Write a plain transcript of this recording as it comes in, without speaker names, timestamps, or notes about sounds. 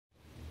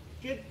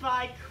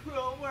Goodbye,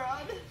 cruel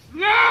world.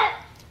 No!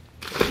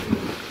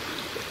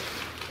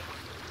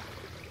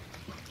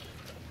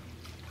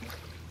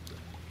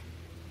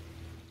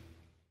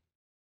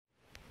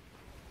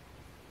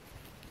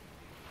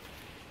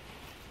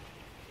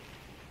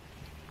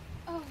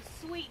 Oh,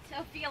 sweet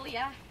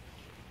Ophelia.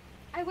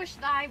 I wish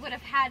that I would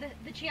have had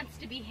the chance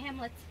to be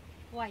Hamlet's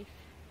wife.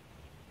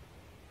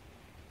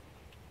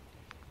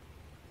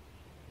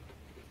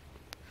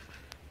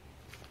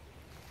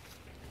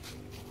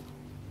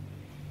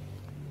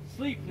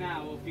 Sleep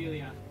now,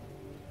 Ophelia.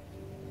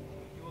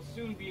 You will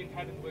soon be in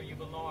heaven where you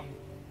belong.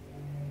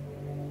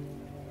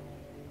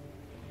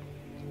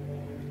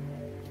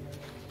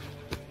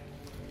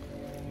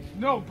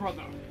 No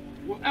brother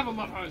will ever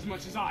love her as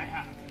much as I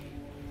have.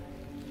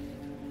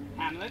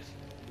 Hamlet,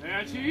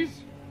 Laertes,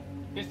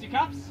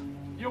 fisticuffs,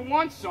 you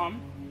want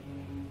some?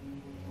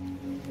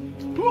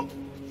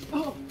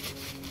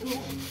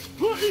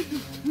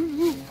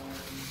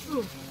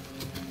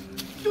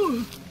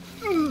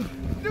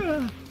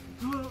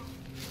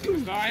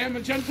 As I am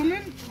a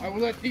gentleman, I will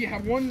let thee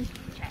have one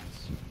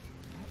chance.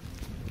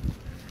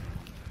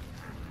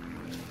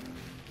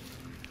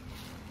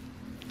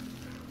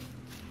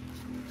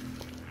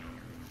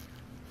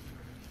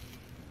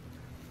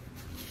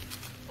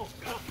 Oh,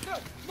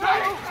 God. No!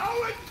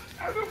 Coward!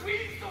 Ever we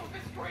so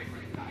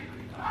disgracefully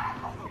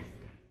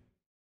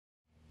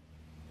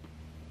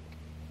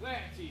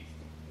Laertes,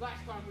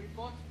 last time we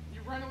fought,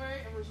 you ran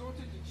away and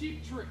resorted to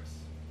cheap tricks.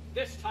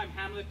 This time,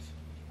 Hamlet,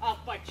 I'll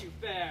fight you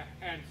fair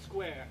and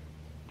square.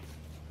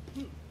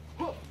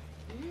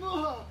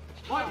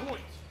 My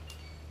point.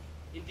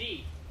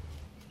 Indeed.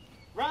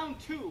 Round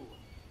 2.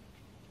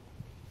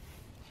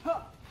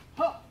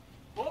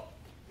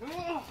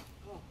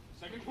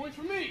 Second point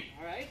for me.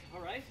 All right,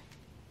 all right.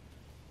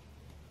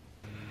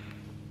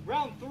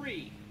 Round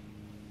 3.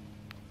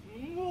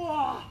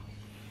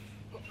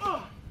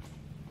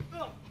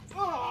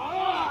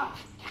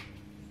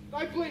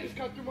 Thy blade has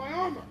cut through my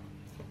armor.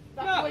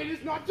 That blade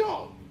is not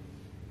dull.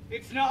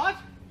 It's not?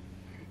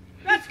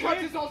 That's cut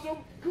is also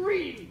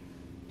green.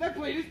 That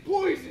blade is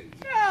poisoned.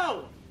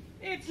 No!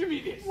 Answer me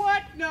this.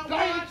 What? No.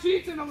 I am a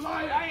cheat and a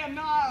liar. I am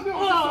not. No,